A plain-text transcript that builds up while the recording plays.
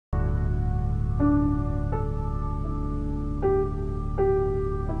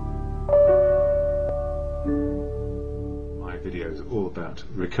videos all about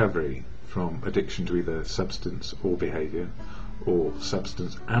recovery from addiction to either substance or behaviour, or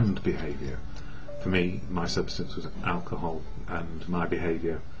substance and behaviour. For me, my substance was alcohol, and my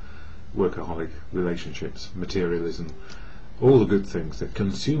behaviour, workaholic, relationships, materialism, all the good things that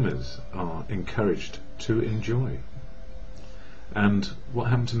consumers are encouraged to enjoy. And what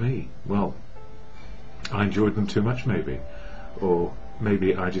happened to me? Well, I enjoyed them too much maybe, or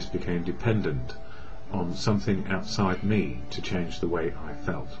maybe I just became dependent on something outside me to change the way I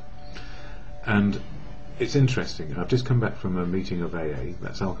felt. And it's interesting, I've just come back from a meeting of AA,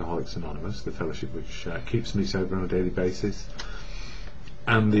 that's Alcoholics Anonymous, the fellowship which keeps me sober on a daily basis.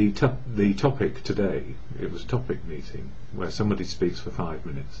 And the topic today, it was a topic meeting where somebody speaks for 5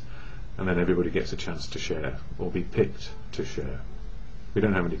 minutes and then everybody gets a chance to share, or be picked to share. We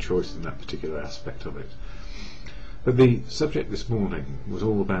don't have any choice in that particular aspect of it. But the subject this morning was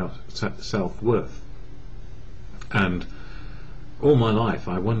all about self-worth. And all my life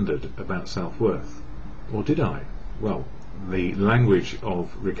I wondered about self-worth. Or did I? Well, the language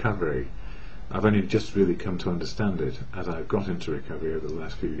of recovery, I've only just really come to understand it as I've got into recovery over the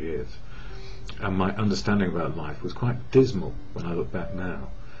last few years. And my understanding about life was quite dismal when I look back now.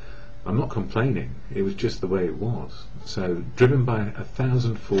 I'm not complaining, it was just the way it was. So, driven by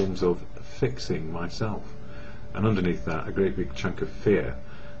 1,000 forms of fixing myself. And underneath that, a great big chunk of fear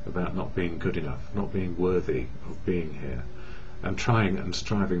about not being good enough, not being worthy of being here, and trying and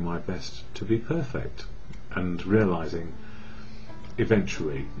striving my best to be perfect, and realising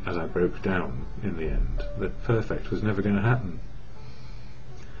eventually, as I broke down in the end, that perfect was never going to happen.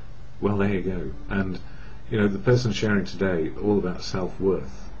 Well, there you go. And you know, the person sharing today all about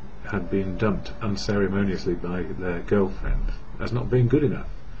self-worth had been dumped unceremoniously by their girlfriend as not being good enough.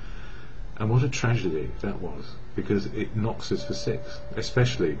 And what a tragedy that was, because it knocks us for six,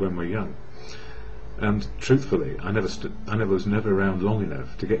 especially when we're young. And truthfully, I was never around long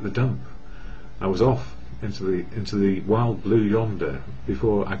enough to get the dump. I was off into the wild blue yonder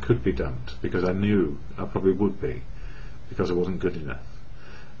before I could be dumped, because I knew I probably would be, because I wasn't good enough.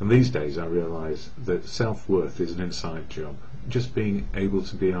 And these days I realise that self-worth is an inside job. Just being able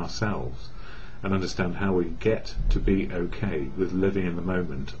to be ourselves and understand how we get to be okay with living in the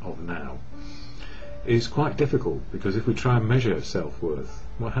moment of now is quite difficult, because if we try and measure self-worth,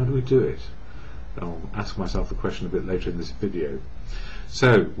 well, how do we do it? I'll ask myself the question a bit later in this video.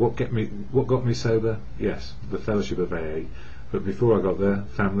 So, what got me sober? Yes, the fellowship of AA, but before I got there,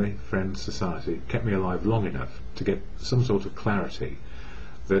 family, friends, society kept me alive long enough to get some sort of clarity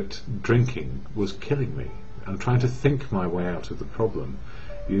that drinking was killing me, and trying to think my way out of the problem,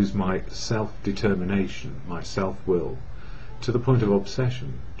 use my self-determination, my self-will, to the point of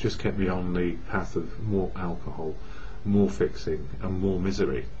obsession, just kept me on the path of more alcohol, more fixing, and more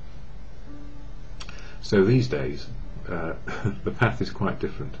misery. So these days, the path is quite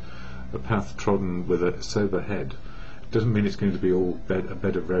different. A path trodden with a sober head doesn't mean it's going to be all a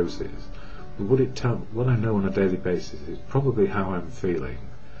bed of roses. But what I know on a daily basis is probably how I'm feeling,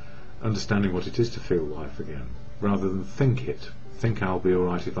 understanding what it is to feel life again, rather than think I'll be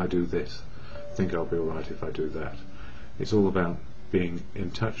alright if I do this, think I'll be alright if I do that. It's all about being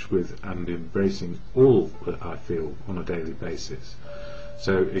in touch with and embracing all that I feel on a daily basis.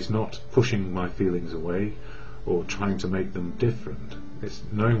 So it's not pushing my feelings away or trying to make them different. It's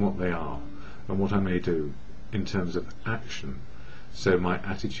knowing what they are and what I may do in terms of action, so my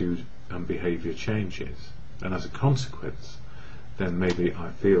attitude and behaviour changes, and as a consequence then maybe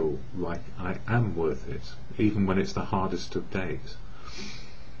I feel like I am worth it, even when it's the hardest of days.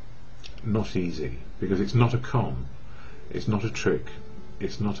 Not easy, because it's not a con, it's not a trick,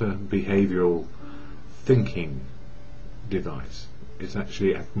 it's not a behavioural thinking device. It's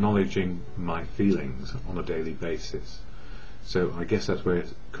actually acknowledging my feelings on a daily basis. So I guess that's where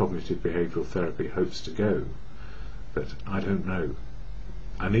cognitive behavioural therapy hopes to go, but I don't know.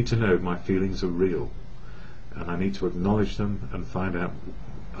 I need to know my feelings are real, and I need to acknowledge them and find out,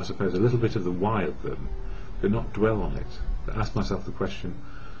 I suppose, a little bit of the why of them, but not dwell on it, but ask myself the question,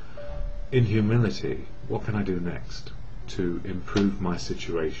 in humility, what can I do next to improve my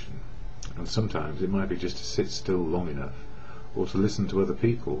situation? And sometimes it might be just to sit still long enough, or to listen to other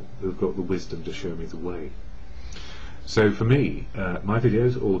people who've got the wisdom to show me the way. So for me, my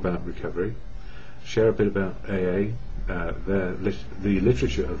videos are all about recovery, share a bit about AA, the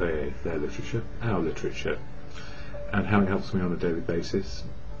literature of AA, their literature, our literature, and how it helps me on a daily basis.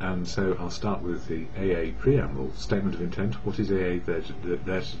 And so I'll start with the AA preamble, statement of intent. What is AA there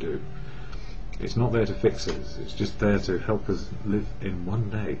to do? It's not there to fix us, it's just there to help us live in one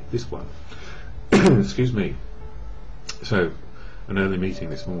day, this one. Excuse me. So, an early meeting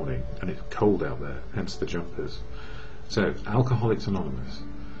this morning, and it's cold out there, hence the jumpers. So, Alcoholics Anonymous.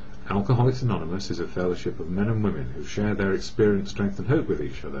 Alcoholics Anonymous is a fellowship of men and women who share their experience, strength and hope with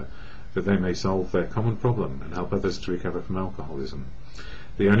each other, that they may solve their common problem and help others to recover from alcoholism.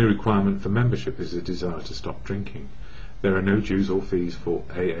 The only requirement for membership is a desire to stop drinking. There are no dues or fees for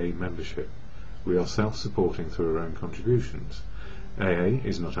AA membership. We are self-supporting through our own contributions. AA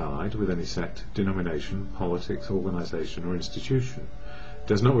is not allied with any sect, denomination, politics, organisation or institution,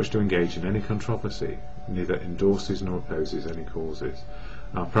 does not wish to engage in any controversy, neither endorses nor opposes any causes.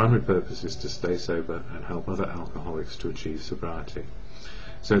 Our primary purpose is to stay sober and help other alcoholics to achieve sobriety.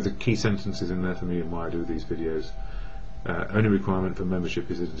 So the key sentences in there for me and why I do these videos. Only requirement for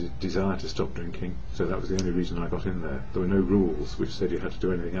membership is a desire to stop drinking, so that was the only reason I got in there. There were no rules which said you had to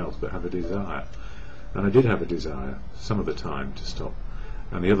do anything else but have a desire. And I did have a desire, some of the time, to stop.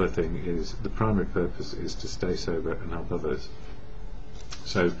 And the other thing is, the primary purpose is to stay sober and help others.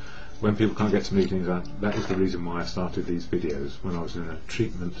 So, when people can't get to meetings, that is the reason why I started these videos, when I was in a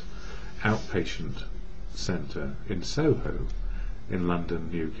treatment outpatient centre in Soho, in London,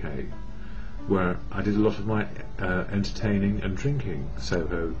 UK, where I did a lot of my entertaining and drinking,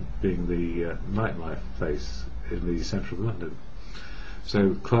 Soho being the nightlife place in the centre of London.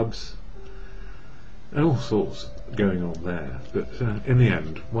 So, clubs, and all sorts going on there, but in the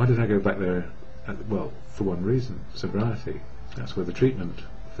end, why did I go back there? Well, for one reason, sobriety. That's where the treatment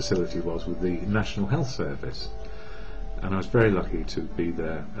facility was with the National Health Service, and I was very lucky to be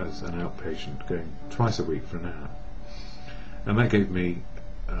there as an outpatient, going twice a week for an hour, and that gave me,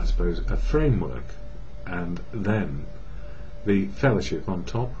 I suppose, a framework. And then the fellowship on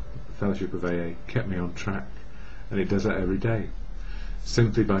top, the fellowship of AA, kept me on track, and it does that every day,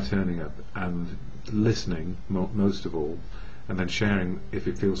 simply by turning up and listening most of all, and then sharing, if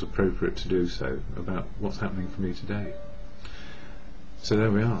it feels appropriate to do so, about what's happening for me today. So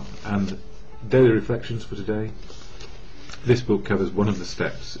there we are. And daily reflections for today. This book covers one of the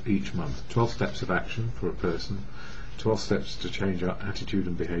steps each month. 12 steps of action for a person, 12 steps to change our attitude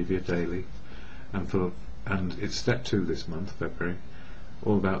and behaviour daily, and it's step 2 this month, February,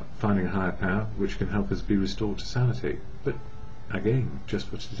 all about finding a higher power which can help us be restored to sanity, but again, just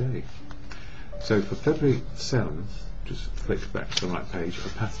for today. So for February 7th, just flick back to the right page, A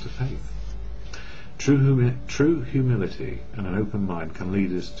Path to Faith. True humility and an open mind can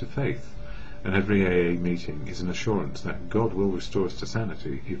lead us to faith, and every AA meeting is an assurance that God will restore us to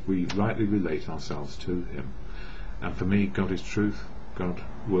sanity if we rightly relate ourselves to Him. And for me, God is truth, God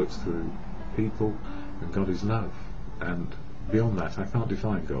works through people, and God is love. And beyond that, I can't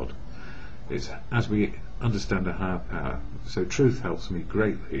define God. It's as we understand a higher power. So truth helps me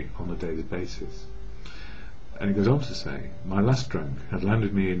greatly on a daily basis. And it goes on to say, my last drunk had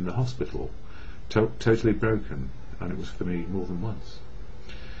landed me in the hospital, totally broken, and it was for me more than once.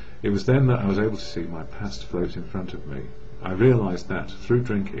 It was then that I was able to see my past float in front of me. I realised that, through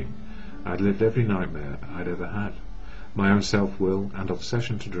drinking, I'd lived every nightmare I'd ever had. My own self-will and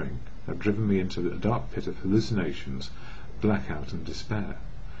obsession to drink had driven me into a dark pit of hallucinations, blackout and despair.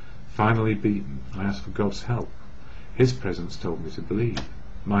 Finally beaten, I asked for God's help. His presence told me to believe.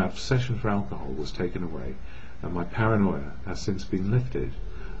 My obsession for alcohol was taken away, and my paranoia has since been lifted.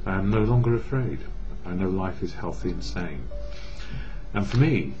 I am no longer afraid. I know life is healthy and sane. And for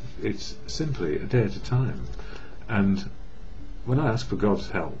me, it's simply a day at a time. And when I ask for God's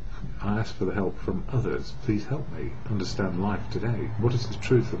help, I ask for the help from others. Please help me understand life today. What is the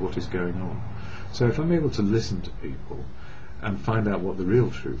truth of what is going on? So if I'm able to listen to people and find out what the real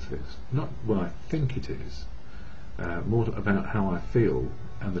truth is, not what I think it is, more about how I feel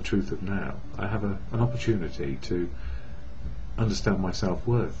and the truth of now, I have an opportunity to understand my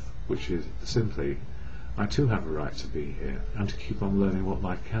self-worth, which is simply, I too have a right to be here and to keep on learning what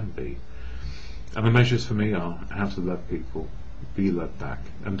life can be. And the measures for me are how to love people, be loved back,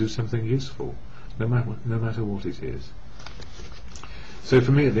 and do something useful, no matter what it is. So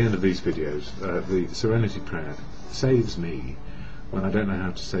for me, at the end of these videos, the Serenity Prayer saves me when I don't know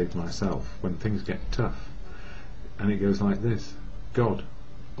how to save myself, when things get tough. And it goes like this: God,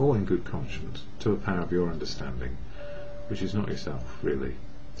 all in good conscience, to a power of your understanding, which is not yourself, really.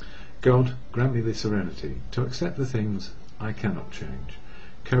 God, grant me the serenity to accept the things I cannot change,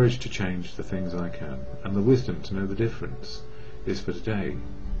 courage to change the things I can, and the wisdom to know the difference is for today,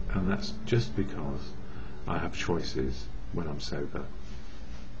 and that's just because I have choices when I'm sober.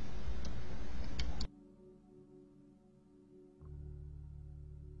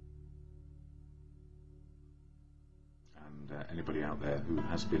 And anybody out there who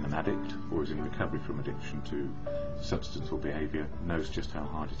has been an addict or is in recovery from addiction to substance or behaviour knows just how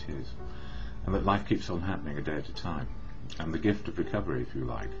hard it is, and that life keeps on happening a day at a time. And the gift of recovery, if you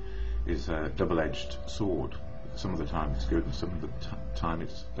like, is a double-edged sword. some of the time it's good and some of the time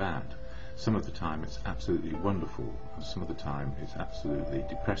it's bad. Some of the time it's absolutely wonderful and some of the time it's absolutely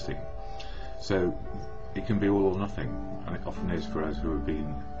depressing. So it can be all or nothing, and it often is for us who have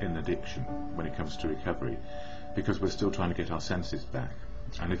been in addiction when it comes to recovery, because we're still trying to get our senses back.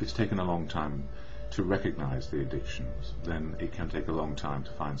 And if it's taken a long time to recognise the addictions, then it can take a long time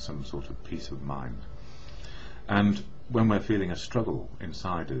to find some sort of peace of mind. And when we're feeling a struggle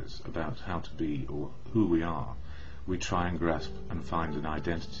inside us about how to be or who we are, we try and grasp and find an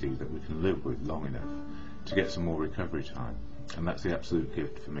identity that we can live with long enough to get some more recovery time. And that's the absolute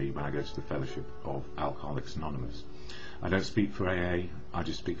gift for me when I go to the fellowship of Alcoholics Anonymous. I don't speak for AA, I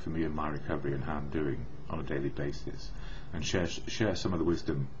just speak for me and my recovery and how I'm doing on a daily basis, and share some of the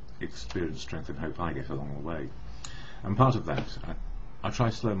wisdom, experience, strength and hope I get along the way. And part of that, I try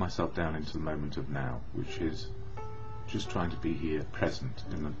to slow myself down into the moment of now, which is just trying to be here present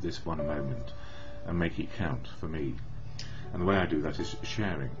in this one moment and make it count for me. And the way I do that is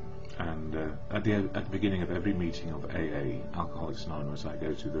sharing. And at the beginning of every meeting of AA, Alcoholics Anonymous, I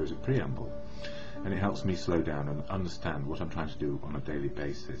go to, there is a preamble, and it helps me slow down and understand what I'm trying to do on a daily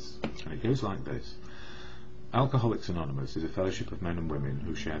basis. And it goes like this. Alcoholics Anonymous is a fellowship of men and women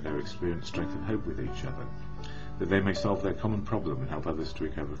who share their experience, strength and hope with each other, that they may solve their common problem and help others to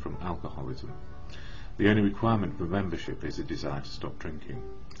recover from alcoholism. The only requirement for membership is a desire to stop drinking.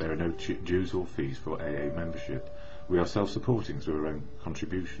 There are no dues or fees for AA membership. We are self-supporting through our own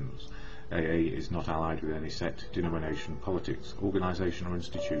contributions. AA is not allied with any sect, denomination, politics, organisation or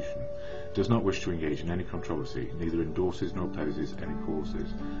institution, does not wish to engage in any controversy, neither endorses nor opposes any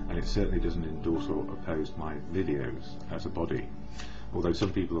causes, and it certainly doesn't endorse or oppose my videos as a body, although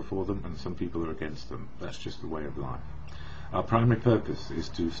some people are for them and some people are against them. That's just the way of life. Our primary purpose is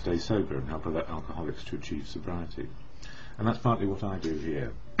to stay sober and help other alcoholics to achieve sobriety. And that's partly what I do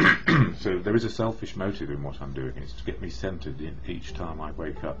here. So there is a selfish motive in what I'm doing. It's to get me centred in each time I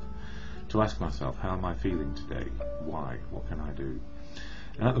wake up, to ask myself, how am I feeling today? Why? What can I do?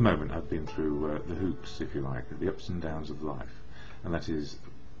 And at the moment I've been through the hoops, if you like, the ups and downs of life. And that is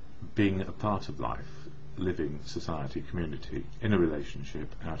being a part of life, living, society, community, in a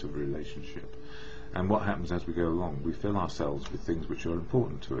relationship, out of a relationship. And what happens as we go along, we fill ourselves with things which are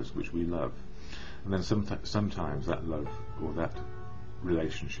important to us, which we love. And then sometimes that love or that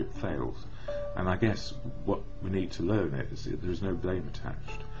relationship fails. And I guess what we need to learn is that there is no blame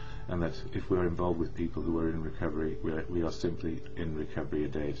attached, and that if we're involved with people who are in recovery, we are simply in recovery a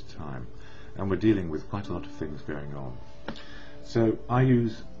day at a time, and we're dealing with quite a lot of things going on. So I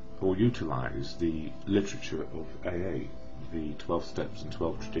use or utilise the literature of AA, the 12 steps and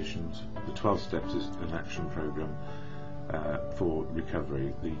 12 traditions. The 12 steps is an action programme for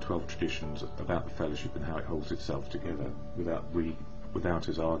recovery, the 12 traditions about the fellowship and how it holds itself together without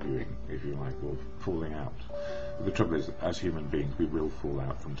us arguing, if you like, or falling out. But the trouble is, as human beings, we will fall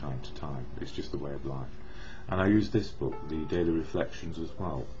out from time to time. It's just the way of life. And I use this book, the Daily Reflections, as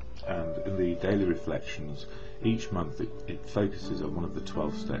well. And in the Daily Reflections, each month it focuses on one of the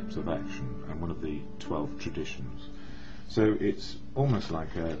 12 steps of action and one of the 12 traditions. So it's almost like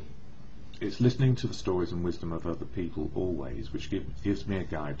it's listening to the stories and wisdom of other people always, which gives me a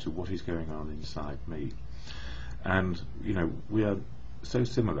guide to what is going on inside me. And, you know, we are so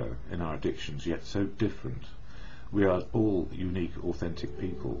similar in our addictions, yet so different. We are all unique, authentic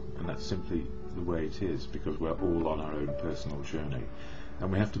people, and that's simply the way it is, because we're all on our own personal journey.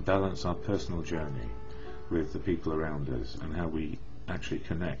 And we have to balance our personal journey with the people around us and how we actually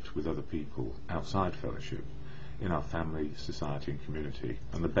connect with other people outside fellowship, in our family, society and community.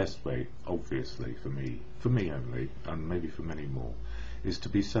 And the best way, obviously, for me only, and maybe for many more, is to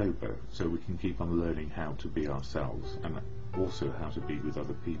be sober, so we can keep on learning how to be ourselves and also how to be with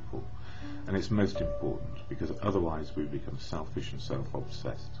other people. And it's most important, because otherwise we become selfish and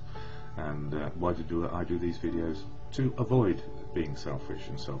self-obsessed. And why do I do these videos? To avoid being selfish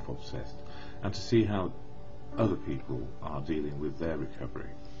and self-obsessed, and to see how other people are dealing with their recovery.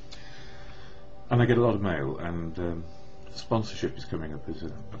 And I get a lot of mail, and sponsorship is coming up as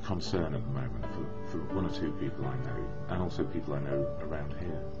a concern at the moment for one or two people I know, and also people I know around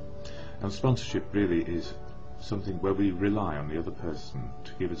here. And sponsorship really is something where we rely on the other person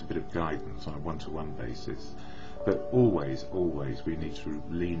to give us a bit of guidance on a one-to-one basis. But always, always we need to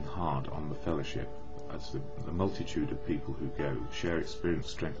lean hard on the fellowship. That's the multitude of people who go, share experience,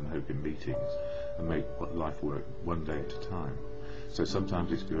 strength and hope in meetings, and make life work one day at a time. So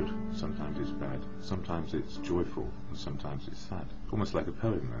sometimes it's good, sometimes it's bad, sometimes it's joyful, and sometimes it's sad. Almost like a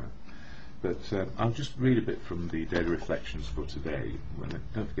poem there. But I'll just read a bit from the Daily Reflections for today.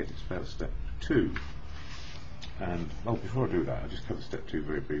 Don't forget it's about step 2. And, well, before I do that, I'll just cover step 2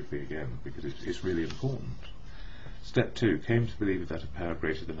 very briefly again, because it's really important. Step 2, came to believe that a power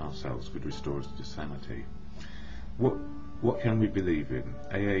greater than ourselves could restore us to sanity. What can we believe in?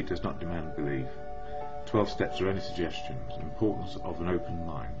 AA does not demand belief. 12 steps are only suggestions. Importance of an open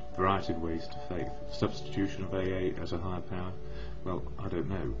mind. Variety of ways to faith. Substitution of AA as a higher power? Well, I don't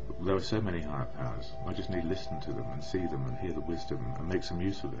know. There are so many higher powers. I just need to listen to them and see them and hear the wisdom and make some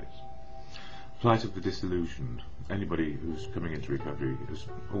use of it. Plight of the disillusioned. Anybody who's coming into recovery has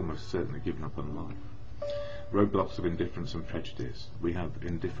almost certainly given up on life. Roadblocks of indifference and prejudice. We have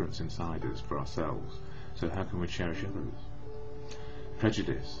indifference inside us for ourselves, so how can we cherish others?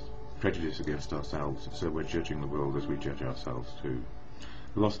 Prejudice against ourselves, so we're judging the world as we judge ourselves too.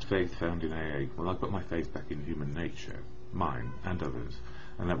 Lost faith found in AA. Well, I've got my faith back in human nature, mine and others,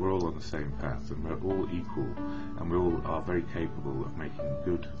 and that we're all on the same path, and we're all equal, and we all are very capable of making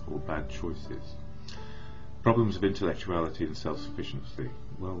good or bad choices. Problems of intellectuality and self-sufficiency.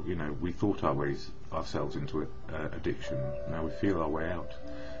 Well, you know, we thought ourselves into addiction. Now we feel our way out.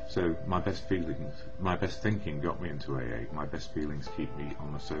 So my best thinking got me into AA. My best feelings keep me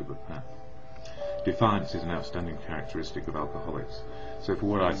on a sober path. Defiance is an outstanding characteristic of alcoholics. So for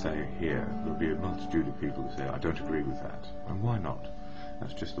what I say here, there'll be a multitude of people who say, I don't agree with that. And why not?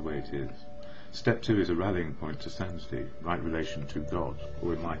 That's just the way it is. Step 2 is a rallying point to sanity, right relation to God,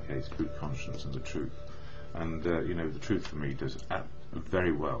 or in my case, good conscience and the truth. And, you know, the truth for me does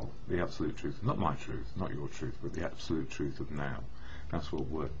very well, the absolute truth, not my truth, not your truth, but the absolute truth of now. That's what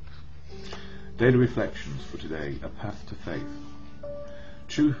works. Daily reflections for today, a path to faith.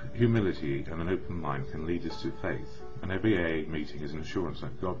 True humility and an open mind can lead us to faith, and every AA meeting is an assurance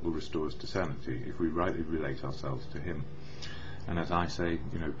that God will restore us to sanity if we rightly relate ourselves to Him. And as I say,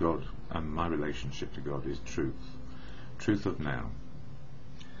 you know, God and my relationship to God is truth. Truth of now.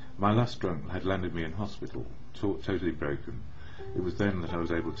 My last drunk had landed me in hospital, totally broken. It was then that I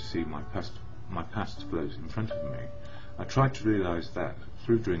was able to see my past float in front of me. I tried to realise that,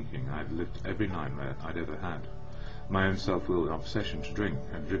 through drinking, I had lived every nightmare I'd ever had. My own self-will and obsession to drink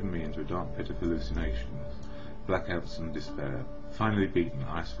had driven me into a dark pit of hallucinations, blackouts and despair. Finally beaten,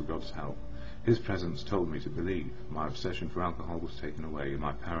 I asked for God's help. His presence told me to believe. My obsession for alcohol was taken away, and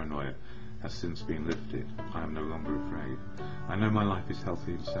my paranoia has since been lifted. I am no longer afraid. I know my life is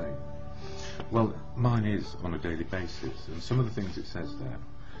healthy and safe. Well, mine is on a daily basis, and some of the things it says there.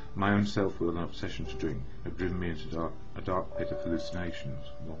 My own self-will and obsession to drink have driven me into a dark pit of hallucinations.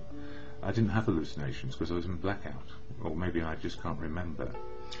 Well, I didn't have hallucinations because I was in blackout, or maybe I just can't remember.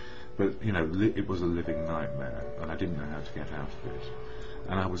 But, you know, it was a living nightmare, and I didn't know how to get out of it.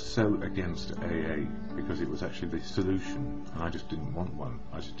 And I was so against AA because it was actually the solution, and I just didn't want one.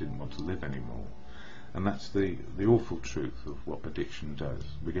 I just didn't want to live anymore. And that's the awful truth of what addiction does.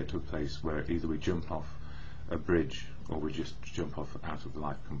 We get to a place where either we jump off a bridge or we just jump off out of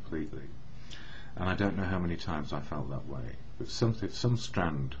life completely. And I don't know how many times I felt that way, but some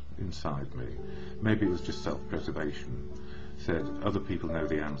strand inside me, maybe it was just self-preservation, said other people know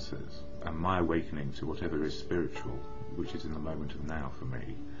the answers, and my awakening to whatever is spiritual, which is in the moment of now for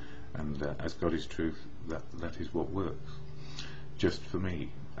me, and as God is truth, that is what works, just for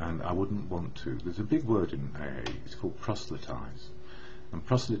me. And I wouldn't want to. There's a big word in AA, it's called proselytize. And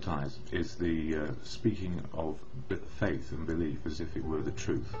proselytize is the speaking of faith and belief as if it were the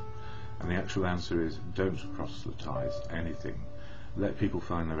truth. And the actual answer is, don't proselytize anything. Let people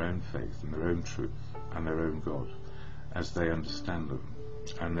find their own faith and their own truth and their own God as they understand them.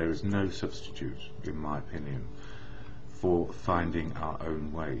 And there is no substitute, in my opinion, for finding our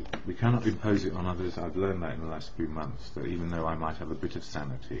own way. We cannot impose it on others. I've learned that in the last few months, that even though I might have a bit of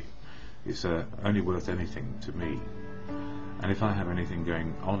sanity, it's only worth anything to me. And if I have anything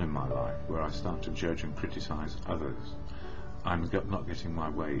going on in my life where I start to judge and criticise others, I'm not getting my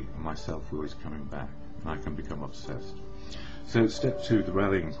way, and my self-will is coming back, and I can become obsessed. So step 2, the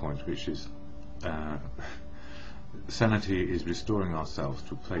rallying point, which is sanity is restoring ourselves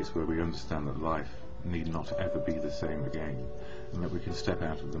to a place where we understand that life need not ever be the same again, and that we can step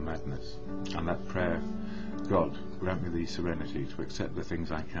out of the madness. And that prayer, God, grant me the serenity to accept the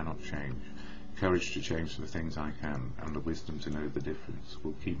things I cannot change, courage to change the things I can, and the wisdom to know the difference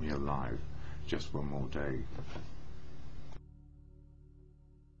will keep me alive just one more day.